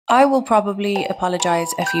I will probably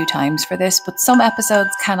apologise a few times for this, but some episodes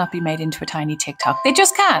cannot be made into a tiny TikTok. They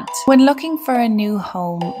just can't. When looking for a new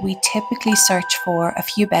home, we typically search for a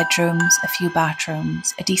few bedrooms, a few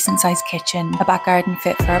bathrooms, a decent sized kitchen, a back garden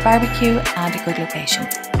fit for a barbecue, and a good location.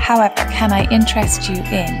 However, can I interest you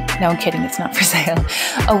in, no I'm kidding, it's not for sale,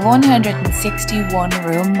 a 161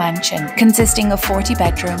 room mansion consisting of 40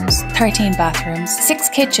 bedrooms, 13 bathrooms, 6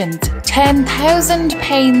 kitchens, 10,000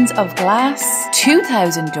 panes of glass,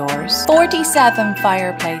 2,000 doors, 47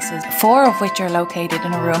 fireplaces, 4 of which are located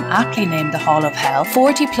in a room aptly named the Hall of Hell,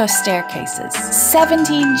 40 plus staircases,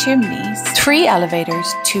 17 chimneys, 3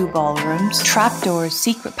 elevators, 2 ballrooms, trapdoors,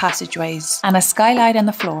 secret passageways, and a skylight on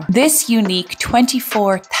the floor. This unique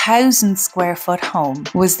 24,000 square foot home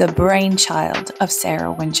was the brainchild of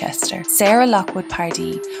Sarah Winchester. Sarah Lockwood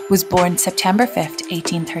Pardee was born September 5th,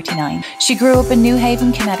 1839. She grew up in New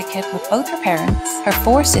Haven, Connecticut with both her parents, her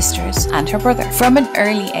 4 sisters, and her brother. From an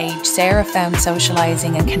early age, Sarah found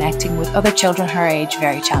socializing and connecting with other children her age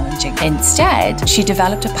very challenging. Instead, she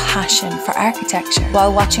developed a passion for architecture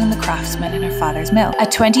while watching the craftsmen in her father's mill.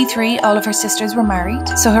 At 23, all of her sisters were married,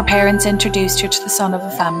 so her parents introduced her to the son of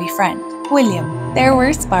a family friend, William. There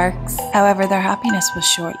were sparks. However, their happiness was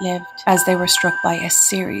short-lived as they were struck by a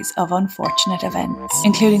series of unfortunate events,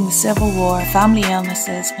 including the Civil War, family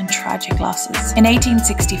illnesses, and tragic losses. In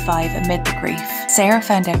 1865, amid the grief, Sarah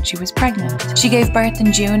found out she was pregnant. She gave birth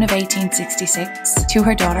in June of 1866 to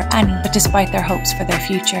her daughter Annie, but despite their hopes for their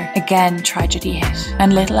future, again tragedy hit,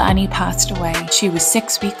 and little Annie passed away. She was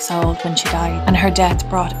 6 weeks old when she died, and her death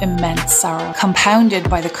brought immense sorrow, compounded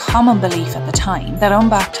by the common belief at the time that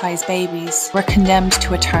unbaptized babies were condemned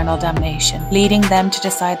to eternal damnation, leading them to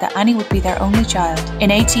decide that Annie would be their only child. In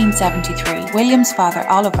 1873, William's father,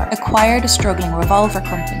 Oliver, acquired a struggling revolver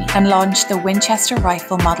company and launched the Winchester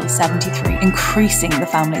Rifle Model 73, increasing the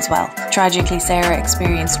family's wealth. Tragically, Sarah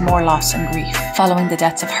experienced more loss and grief following the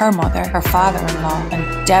deaths of her mother, her father-in-law,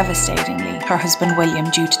 and devastatingly, her husband William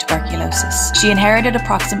due to tuberculosis. She inherited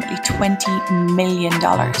approximately $20 million,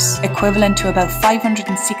 equivalent to about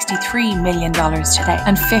 $563 million today,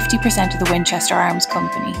 and 50% of the Winchester Arms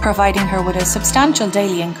Company, providing her with a substantial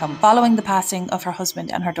daily income. Following the passing of her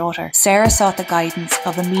husband and her daughter, Sarah sought the guidance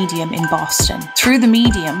of a medium in Boston. Through the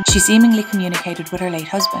medium, she seemingly communicated with her late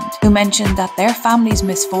husband, who mentioned that their family's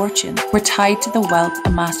misfortunes were tied to the wealth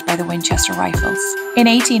amassed by the Winchester Rifles. In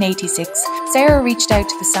 1886, Sarah reached out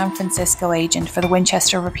to the San Francisco agent for the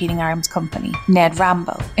Winchester Repeating Arms Company, Ned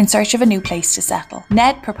Rambo, in search of a new place to settle.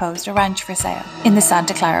 Ned proposed a ranch for sale in the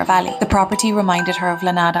Santa Clara Valley. The property reminded her of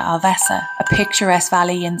Lanada Alvesa, a picturesque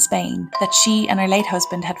valley in Spain that she and her late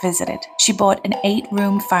husband had visited. She bought an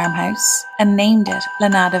 8-roomed farmhouse and named it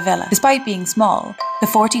Lanada Villa. Despite being small, the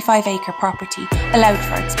 45-acre property allowed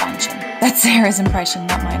for expansion. That's Sarah's impression,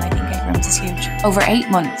 not mine. I think 8 rooms is huge. Over 8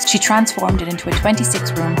 months, she transformed it into a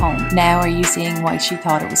 26-room home. Now are you seeing why she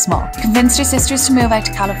thought it was small? Convinced her sisters to move out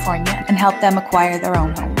to California and help them acquire their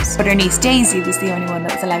own homes. But her niece Daisy was the only one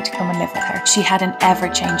that was allowed to come and live with her. She had an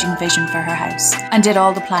ever-changing vision for her house and did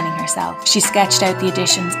all the planning herself. She sketched out the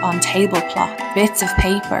additions on tablecloth, bits of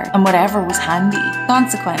paper, and whatever was handy.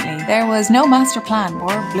 Consequently, there was no master plan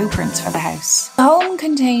or blueprints for the house. The home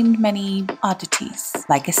contained many oddities,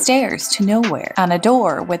 like a stairs to nowhere and a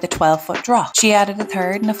door with a 12-foot drop. She added a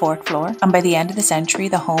 3rd and a 4th floor, and by the end of the century,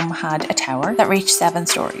 the home had a tower that reached 7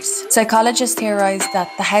 stories. Psychologists theorized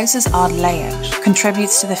that the house's odd layout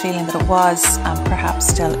contributes to the feeling that it was, and perhaps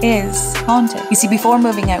still is, haunted. You see, before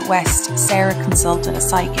moving out west, Sarah consulted a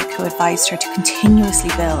psychic who advised her to continuously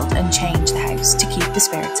build and change the house to keep the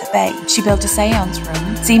spirits at bay. She built a seance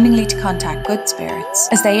room, seemingly to contact good spirits,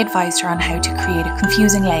 as they advised her on how to create a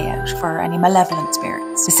confusing layout for any malevolent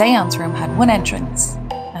spirits. The seance room had 1 entrance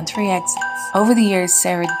and 3 exits. Over the years,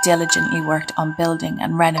 Sarah diligently worked on building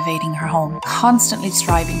and renovating her home, constantly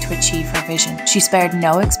striving to achieve her vision. She spared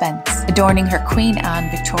no expense, adorning her Queen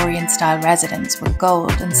Anne Victorian-style residence with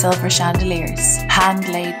gold and silver chandeliers,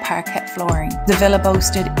 hand-laid parquet flooring. The villa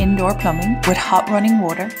boasted indoor plumbing with hot running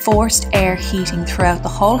water, forced air heating throughout the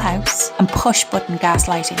whole house, and push-button gas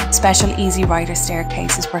lighting. Special easy rider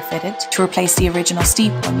staircases were fitted to replace the original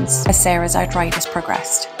steep ones as Sarah's arthritis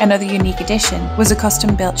progressed. Another unique addition was a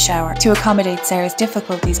custom-built shower to accommodate Sarah's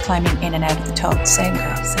difficulties climbing in and out of the tub. Same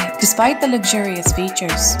girl, same. Despite the luxurious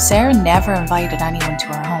features, Sarah never invited anyone to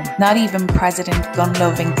her home, not even President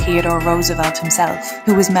gun-loving Theodore Roosevelt himself,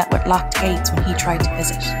 who was met with locked gates when he tried to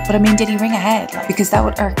visit. But I mean, did he ring ahead? Because that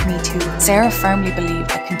would irk me too. Sarah firmly believed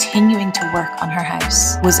that continuing to work on her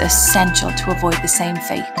house was essential to avoid the same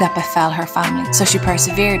fate that befell her family, so she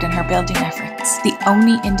persevered in her building efforts. tenants. The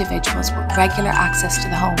only individuals with regular access to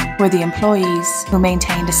the home were the employees, who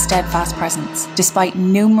maintained a steadfast presence. Despite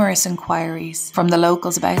numerous inquiries from the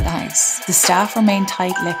locals about the house, the staff remained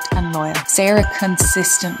tight-lipped and loyal. Sarah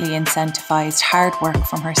consistently incentivised hard work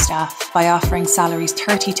from her staff by offering salaries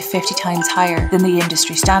 30 to 50 times higher than the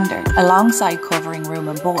industry standard, alongside covering room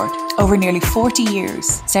and board. Over nearly 40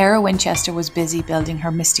 years, Sarah Winchester was busy building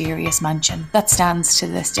her mysterious mansion that stands to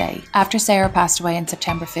this day. After Sarah passed away on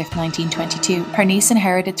September 5th, 1922, her niece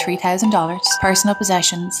inherited $3,000, personal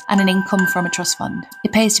possessions, and an income from a trust fund.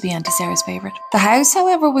 It pays to be Auntie Sarah's favourite. The house,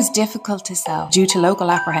 however, was difficult to sell due to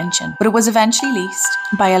local apprehension, but it was eventually leased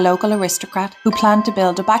by a local aristocrat who planned to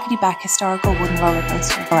build a backety-back historical wooden roller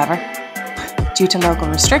coaster. However, due to local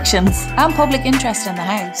restrictions and public interest in the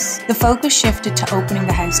house, the focus shifted to opening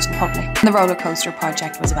the house to the public, and the roller coaster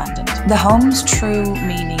project was abandoned. The home's true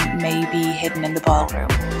meaning may be hidden in the ballroom,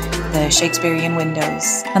 the Shakespearean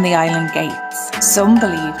windows, and the island gates. Some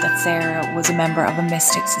believe that Sarah was a member of a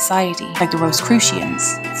mystic society, like the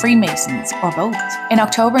Rosicrucians, Freemasons, or both. In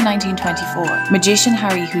October 1924, magician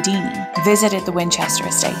Harry Houdini visited the Winchester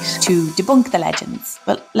estate to debunk the legends,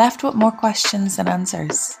 but left with more questions than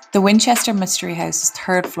answers. The Winchester Mystery House's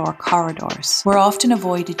third-floor corridors were often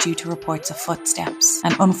avoided due to reports of footsteps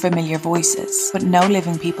and unfamiliar voices, but no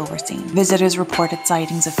living people were seen. Visitors reported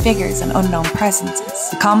sightings of figures and unknown presences.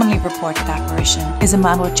 The commonly reported apparition is a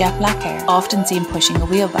man with jet black hair, often seen pushing a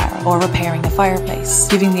wheelbarrow or repairing a fireplace,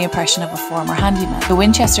 giving the impression of a former handyman. The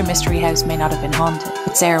Winchester Mystery House may not have been haunted,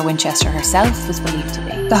 but Sarah Winchester herself was believed to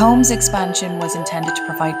be. The home's expansion was intended to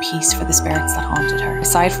provide peace for the spirits that haunted her.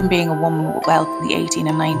 Aside from being a woman with wealth in the 18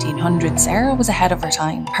 and 1900s, Sarah was ahead of her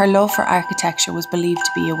time. Her love for architecture was believed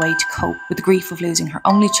to be a way to cope with the grief of losing her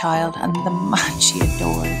only child and the man she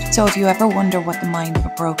adored. So if you ever wonder what the mind of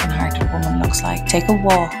a broken-hearted woman looks like, take a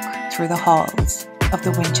walk through the halls of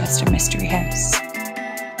the Winchester Mystery House.